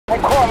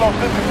Carlos,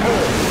 this is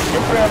good.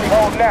 You're barely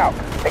holding out.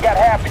 They got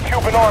half the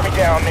Cuban army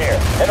down there.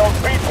 And those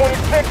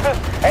B-26s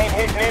ain't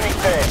hitting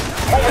anything.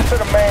 Moving to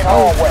the main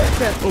hallway.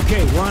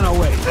 Okay, we're on our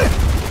way.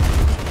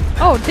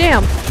 Oh,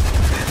 damn.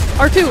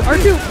 R2,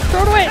 R2,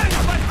 throw it away.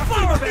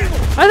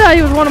 I thought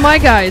he was one of my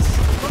guys.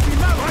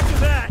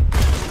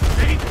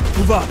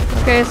 Move up.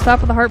 Okay,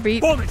 stop with the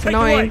heartbeat. It's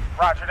annoying.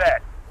 Roger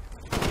that.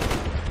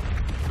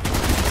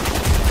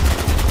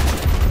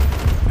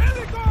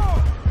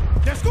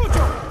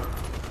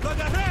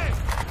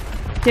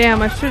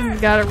 Damn, I shouldn't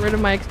have got rid of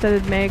my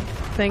extended mag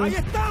thing.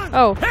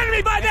 Oh.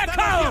 Enemy by that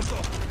column!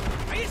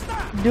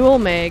 Dual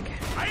mag.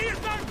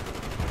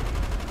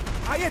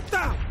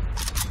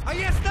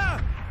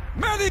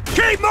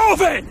 Keep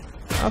moving!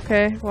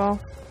 Okay, well,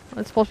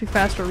 it's supposed to be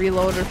faster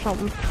reload or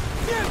something.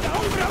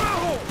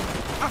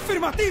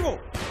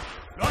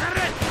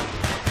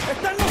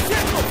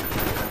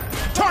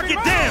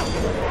 Target down!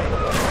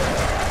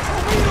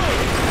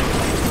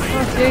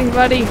 Okay,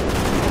 buddy.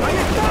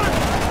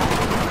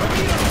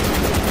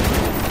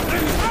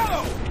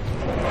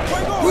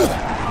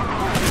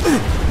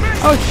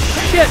 Oh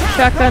shit,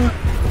 shotgun.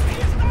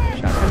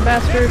 Shotgun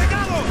bastard.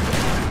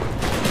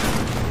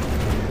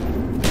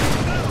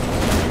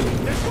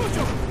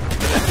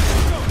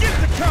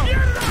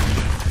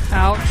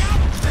 Ouch.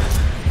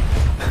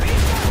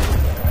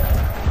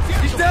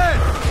 He's dead!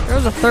 There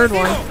was a third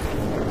one.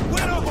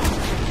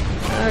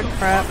 Oh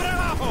crap.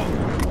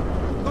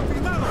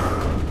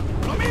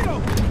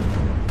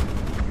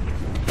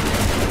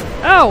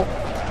 Oh!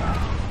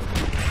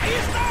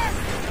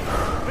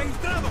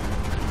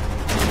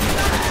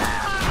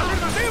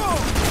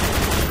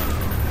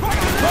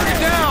 Target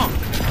down!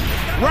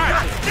 Right!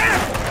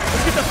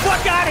 Let's get the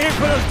fuck out of here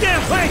for those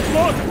damn planes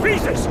blow to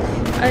pieces!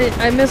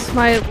 I missed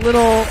my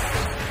little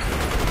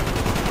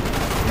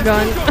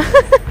gun.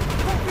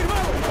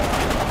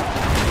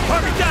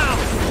 Target down!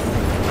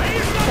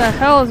 What the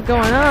hell is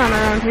going on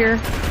around here?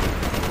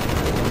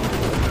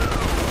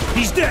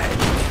 He's dead!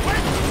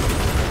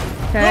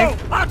 Okay.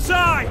 Go!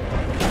 Outside!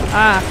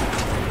 Ah.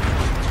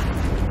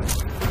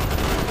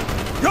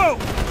 Go!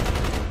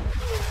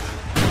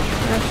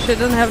 That shit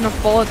doesn't have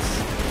enough bullets.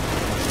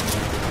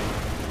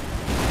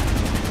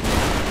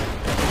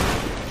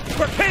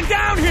 We're pinned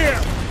down here!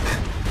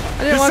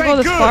 I didn't want to go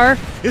this far.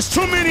 It's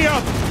too many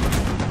of them!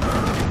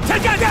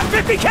 Take out that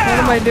 50 cal! What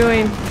am I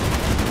doing?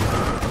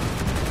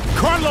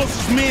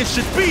 Carlos's men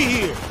should be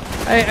here!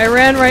 I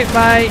ran right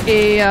by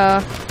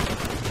a,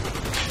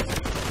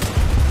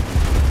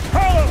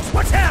 Carlos,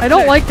 what's happening? I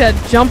don't like that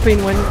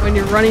jumping when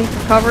you're running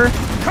for cover.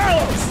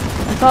 Carlos!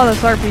 I saw this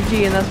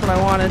RPG and that's what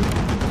I wanted.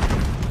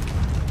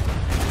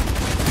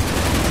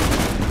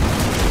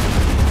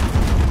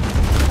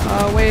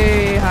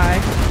 Way high.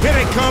 Here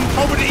they come,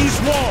 over the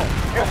east wall!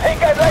 You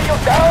think I'd let you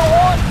down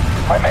once?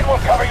 My men will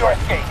cover your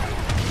escape.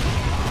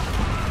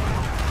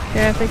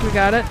 Okay, I think we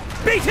got it.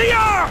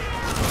 BTR!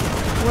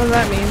 What does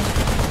that mean?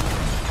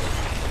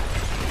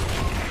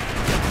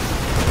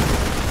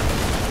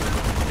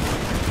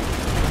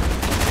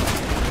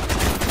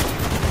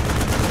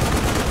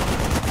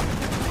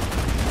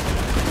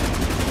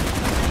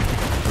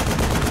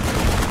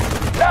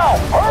 Now,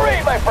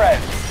 hurry, my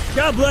friends!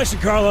 God bless you,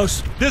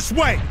 Carlos. This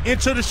way,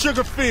 into the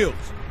sugar fields.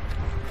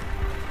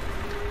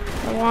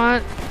 I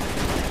want...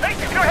 Think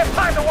you don't have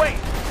time to wait!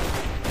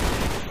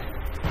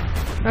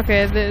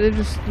 Okay, they're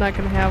just not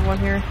gonna have one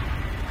here.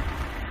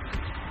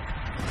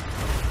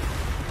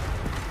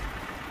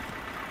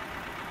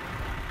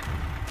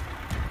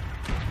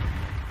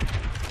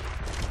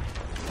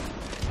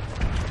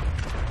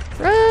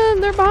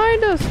 Run! They're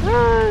behind us!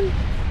 Run!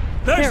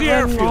 There's the Can't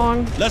run airfield.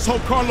 long. Let's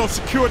hope Carlos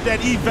secured that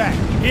evac.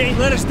 He ain't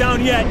let us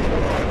down yet.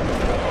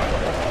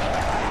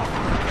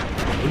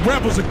 The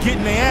rebels are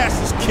getting their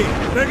asses kicked.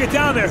 Better get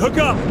down there. Hook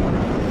up.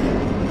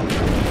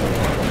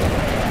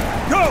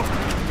 Go!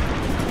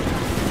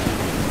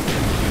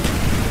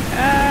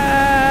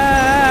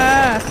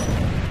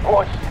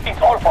 Boys,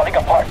 it's all falling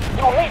apart.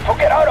 You need to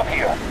get out of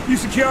here. You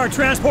secure our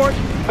transport?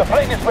 The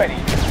plane is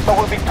ready, but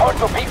we'll be torn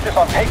to pieces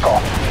on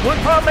takeoff. One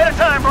problem at a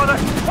time, brother.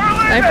 We're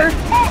leaving!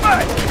 Move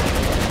it!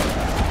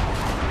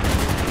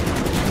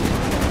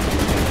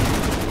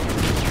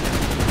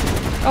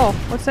 Oh,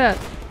 what's that?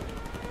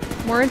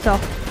 More intel.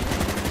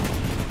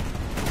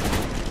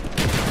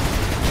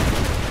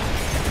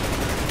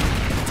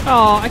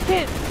 Oh, I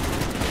can't...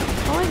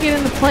 I want to get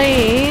in the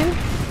plane.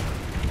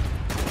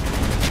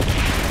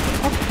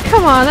 Oh,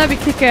 come on, that'd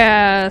be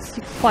kick-ass.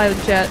 You can fly the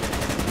jet.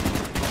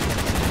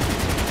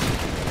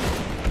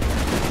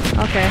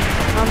 Okay,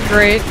 I'm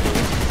great.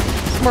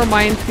 Some more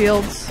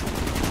minefields.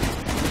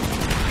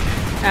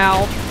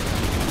 Ow.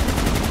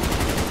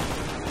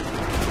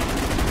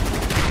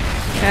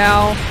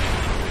 Ow.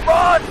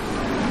 Run!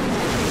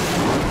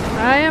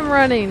 I am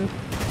running.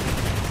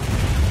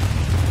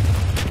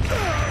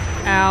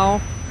 Ow.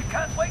 We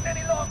can't wait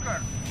any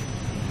longer.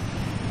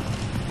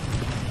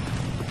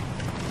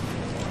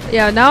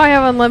 Yeah, now I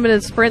have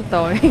unlimited sprint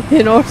though.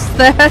 You notice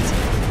that?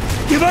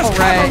 Give us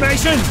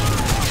confirmation!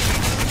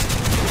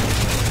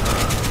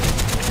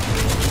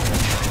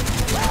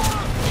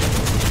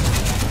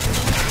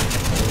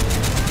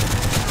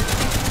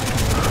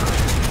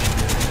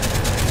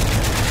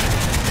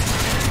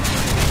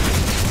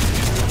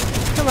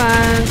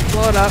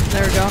 up.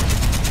 There we go.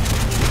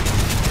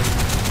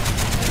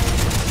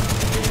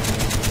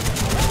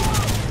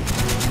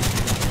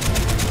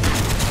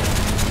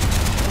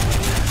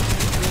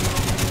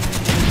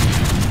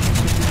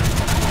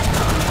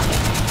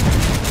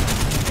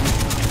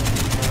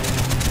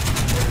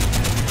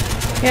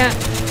 Yeah.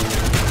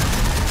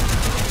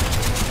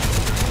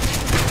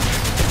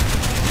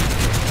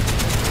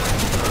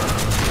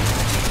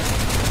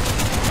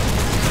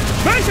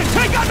 Mason,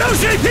 take out those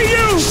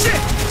CPU!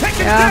 Shit!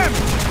 Taking them!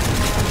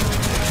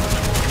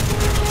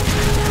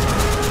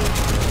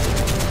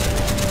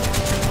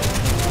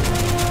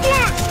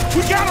 What?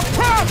 We got a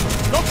problem!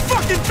 Those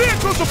fucking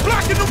vehicles are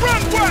blocking the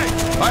runway!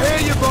 I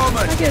hear you,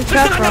 Bowman. I get There's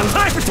not shot enough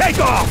from. time for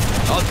takeoff!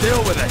 I'll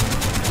deal with it.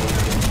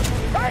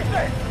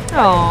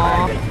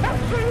 Aww.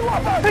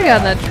 I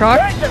got that truck.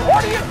 Mason,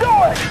 what are you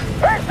doing?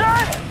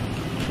 Mason!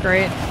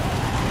 Great.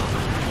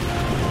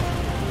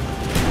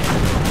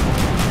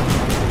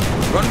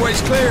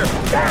 Runway's clear.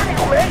 Damn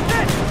you,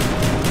 Mason!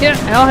 Yeah,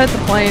 I'll hit the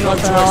plane. What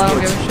the hell? I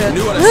don't give a I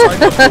knew what I shit.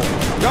 signed up for.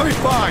 You'll be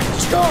fine.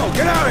 Just go.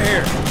 Get out of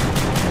here.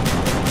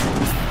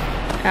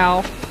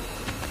 Ow.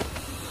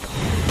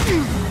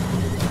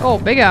 Oh,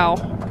 big ow.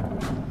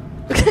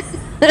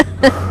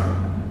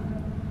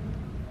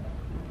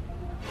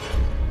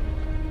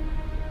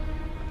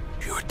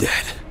 You're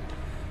dead.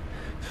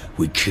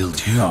 We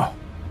killed you.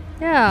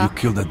 Yeah. You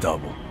killed a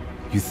double.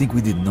 You think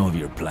we didn't know of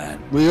your plan?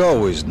 We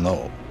always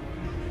know.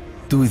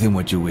 Do with him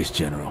what you wish,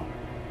 General.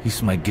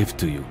 He's my gift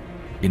to you,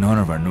 in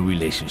honor of our new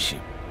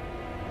relationship.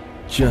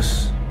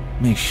 Just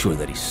make sure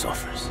that he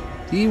suffers.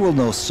 He will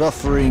know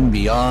suffering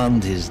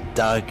beyond his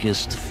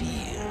darkest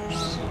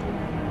fears.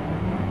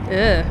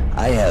 Ugh.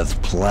 I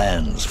have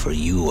plans for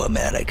you,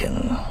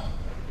 American.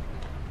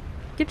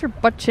 Get your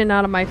butt chin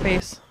out of my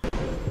face.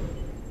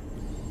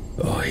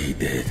 Oh, he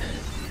did.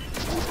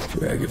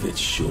 Dragovich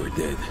sure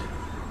did.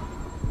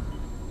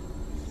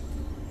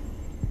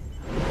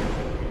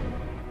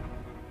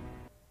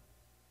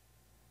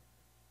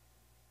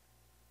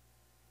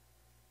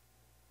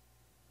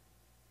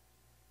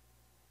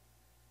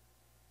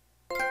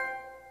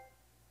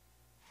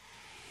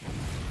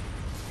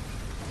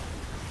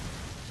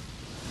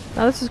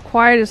 Now this is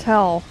quiet as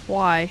hell.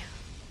 Why?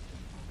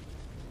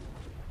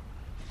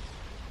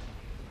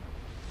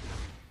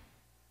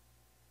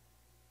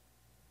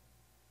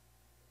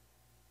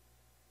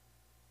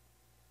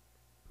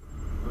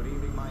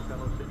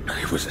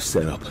 It was a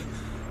setup.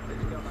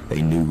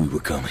 They knew we were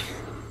coming.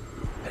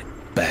 That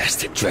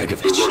bastard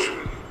Dragovich.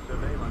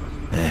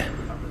 Yeah.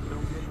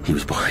 He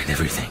was behind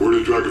everything. Where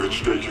did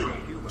Dragovich take you?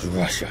 It was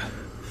Russia.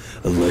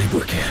 A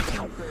labor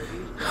camp.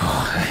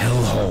 Oh, a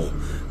hellhole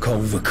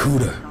called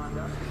Vorkuta.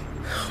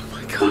 Oh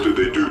my god. What did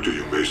they do to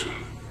you, Mason?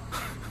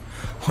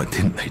 What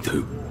didn't they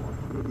do?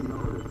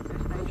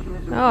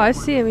 Oh, I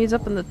see him. He's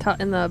up in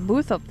the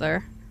booth up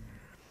there.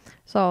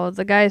 So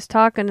the guy's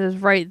talking is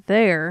right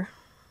there.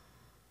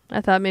 I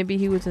thought maybe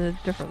he was in a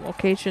different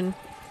location,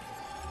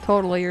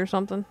 totally or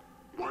something.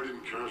 Why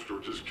didn't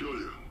Castro just kill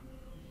you?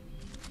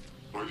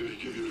 Why did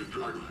he give you to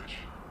Dragovich?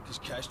 Because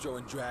Castro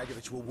and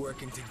Dragovich were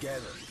working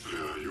together.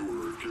 Yeah, you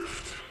were a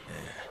gift.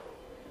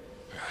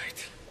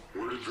 Right.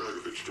 Where did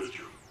Dragovich take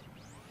you?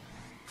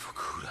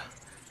 Vorkuta.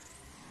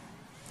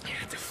 He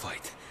had to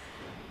fight.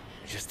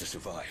 Just to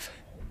survive.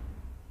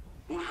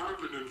 What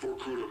happened in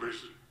Vorkuta,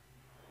 Mason?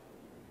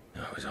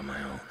 I was on my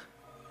own.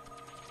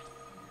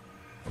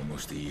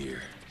 Almost a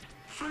year.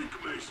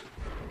 Fake, Mason.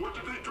 What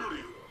did they do to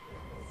you?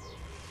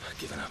 I'd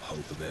given up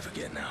hope of ever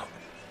getting out.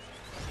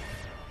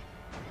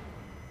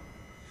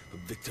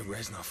 But Victor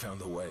Reznov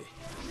found a way.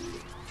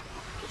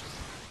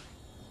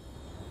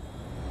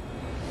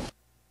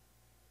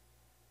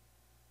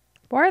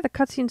 Why are the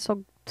cutscenes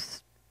so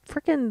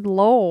freaking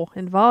low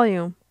in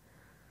volume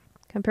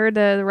compared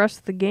to the rest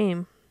of the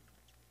game?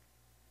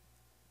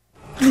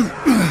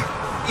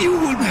 You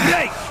will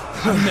break,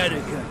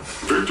 American!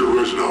 Victor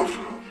Reznov.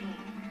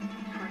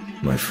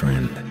 My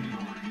friend.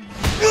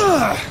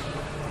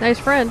 Nice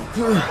friend.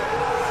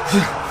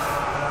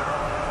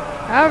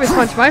 I always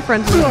punch my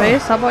friends in the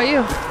face. How about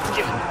you?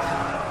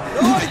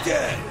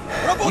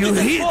 You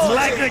hit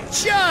like a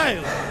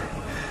child!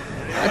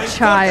 A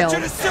child.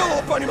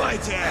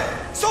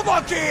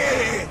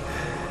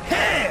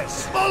 Hey,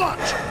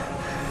 Smolach!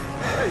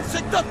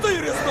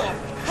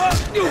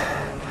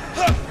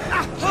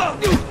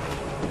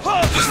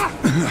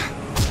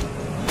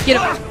 Get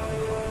him.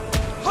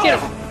 Get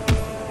him.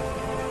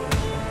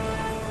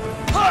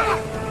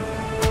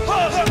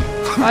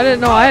 I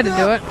didn't know I had to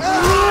do it.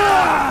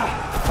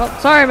 Oh,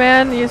 sorry,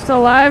 man. You still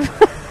alive?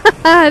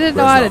 I didn't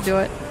know how to do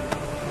it.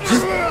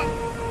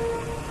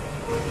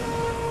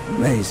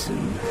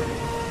 Mason,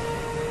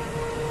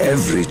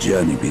 every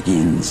journey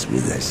begins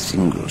with a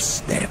single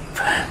step.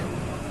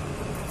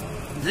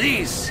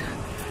 This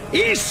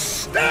is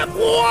step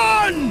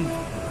one!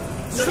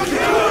 Secure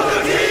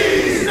the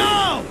keys!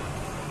 Now,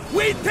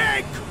 we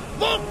take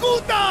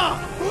Vorkuta!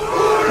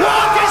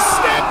 What is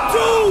step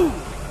two?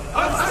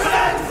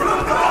 Ascend from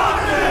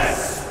darkness!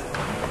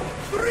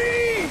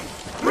 3!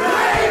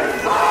 Rain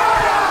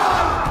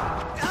fire!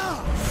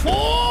 4!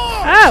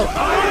 Ah!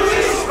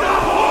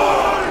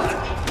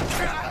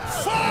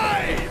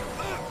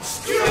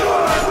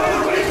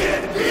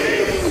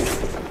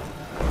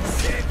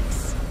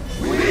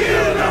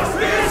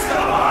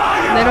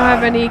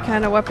 have any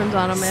kind of weapons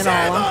on him at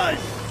all.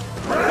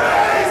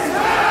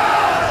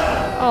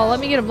 Oh, let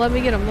me get him, let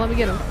me get him, let me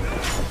get him.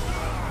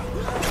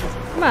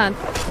 Come on.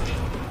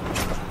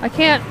 I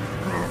can't.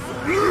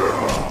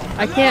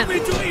 I can't.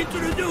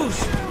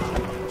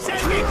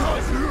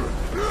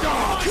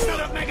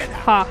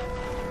 Ha.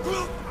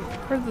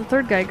 Where'd the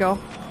third guy go?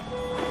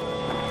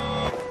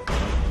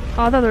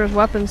 Oh, I thought there was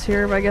weapons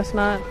here, but I guess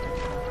not.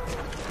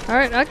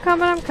 Alright, I'm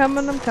coming, I'm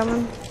coming, I'm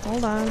coming.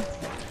 Hold on.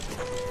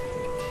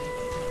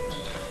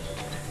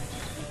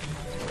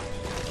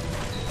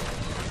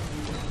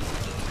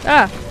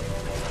 Ah!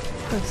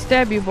 I'll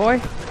stab you, boy.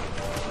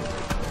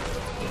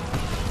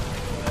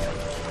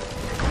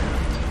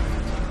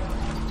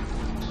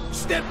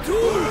 Step 2!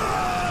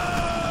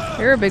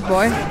 You're a big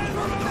boy.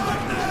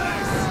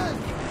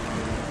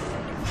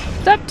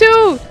 Step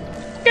 2!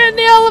 Get in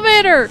the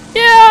elevator!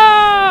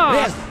 Yeah!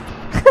 Yes.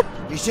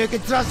 You sure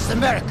can trust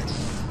America.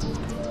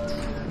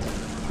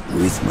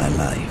 With my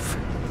life.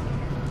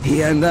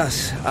 He and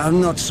us are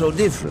not so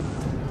different.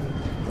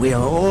 We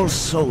are all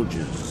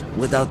soldiers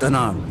without an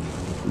army.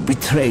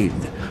 Betrayed,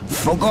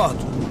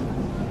 forgotten,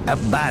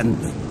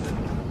 abandoned.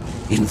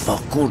 In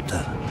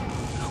Fakulta,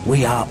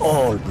 we are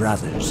all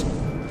brothers.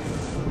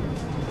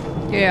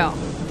 Yeah.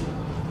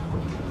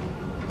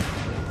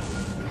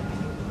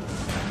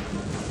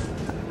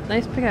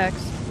 Nice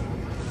pickaxe.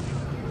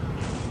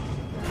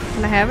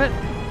 Can I have it?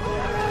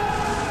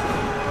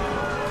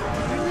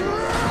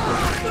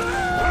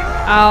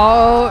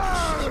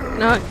 Ouch.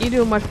 No, you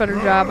do a much better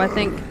job, I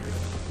think.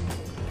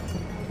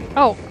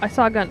 Oh, I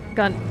saw a gun.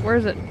 Gun. Where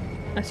is it?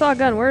 I saw a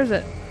gun. Where is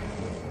it?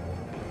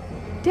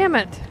 Damn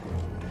it.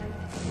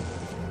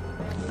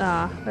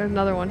 Ah, there's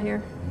another one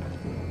here.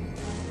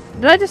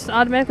 Did I just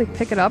automatically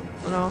pick it up?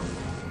 No.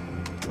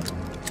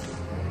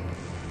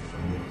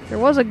 There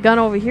was a gun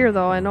over here,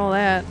 though. I know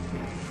that.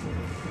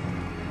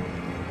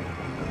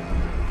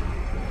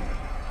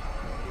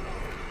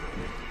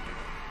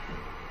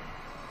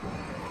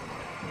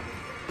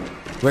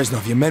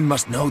 Reznov, your men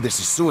must know this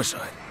is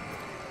suicide.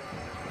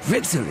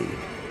 Victory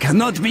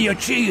cannot be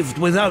achieved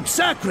without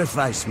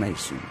sacrifice,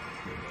 Mason.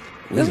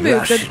 This With would be a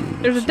good.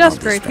 rations, There's a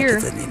desk not right here.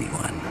 better than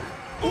anyone.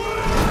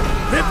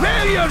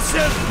 Prepare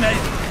yourself, mate.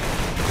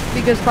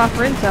 Be a good spot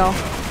for intel.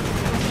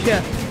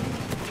 Shit.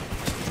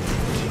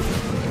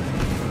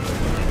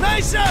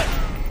 Mason!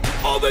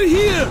 Over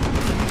here!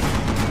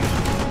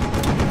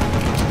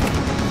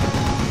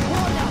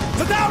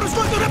 The down is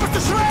going to rip us to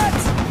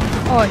shreds!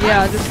 Oh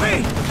yeah, just.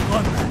 Wait!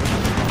 On that.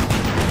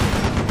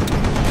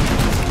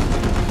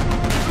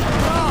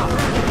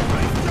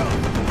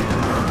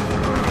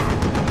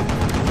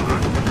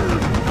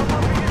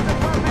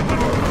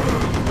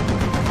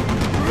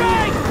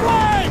 Right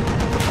flank!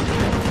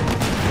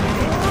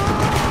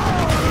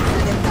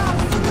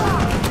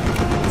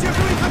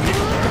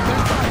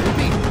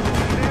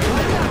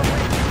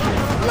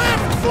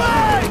 Left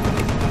flank!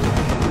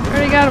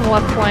 Already got him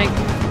left flank.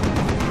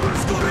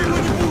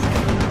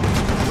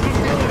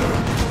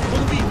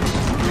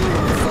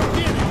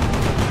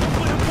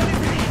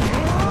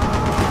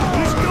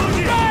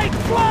 Right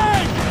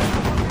flank!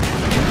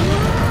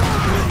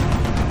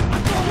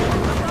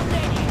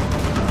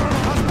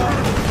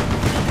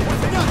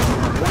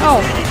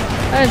 Oh,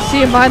 I didn't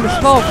see him behind the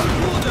smoke.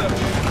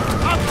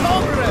 Our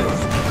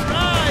comrades!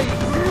 Right!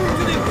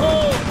 To the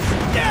cause!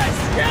 Yes,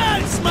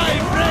 yes, my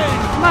friend!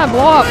 Come on,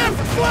 blow up. Left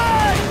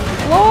flank!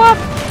 Blow up!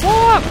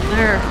 Blow up!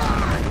 There.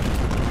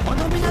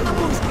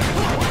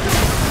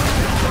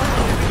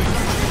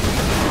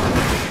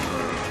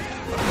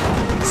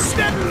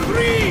 Step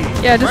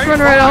 3! Yeah, just run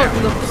right out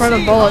in the front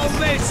of bullets.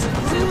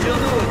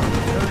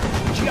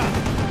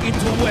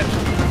 Into weapon.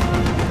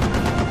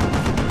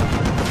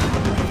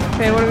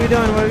 Okay, what are we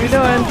doing? What are we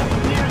doing?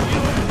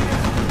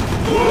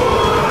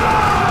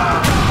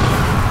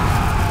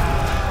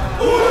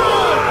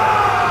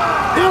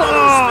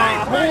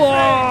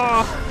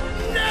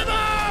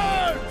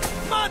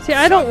 See,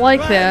 I don't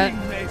like that.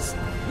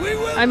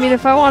 I mean,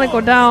 if I want to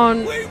go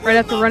down right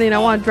after running, I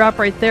want to drop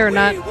right there,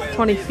 not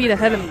 20 feet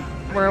ahead of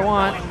where I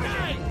want.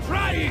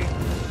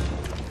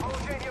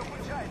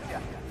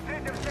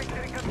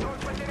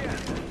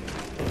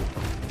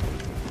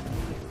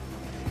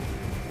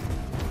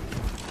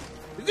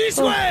 This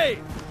way!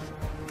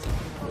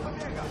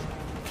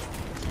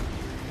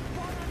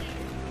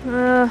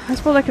 I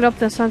suppose I could up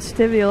the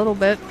sensitivity a little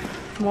bit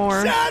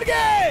more.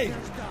 Sergey!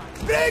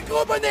 Break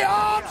open the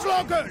arms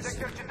lockers!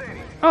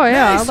 Oh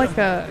yeah, I like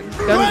a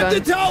Grab the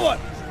gun. tower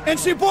and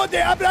support the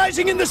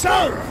uprising in the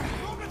south!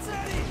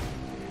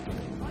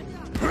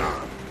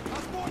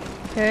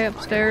 Okay,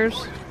 upstairs.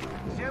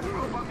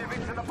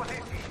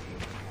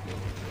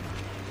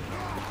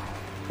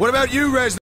 What about you, Reznov?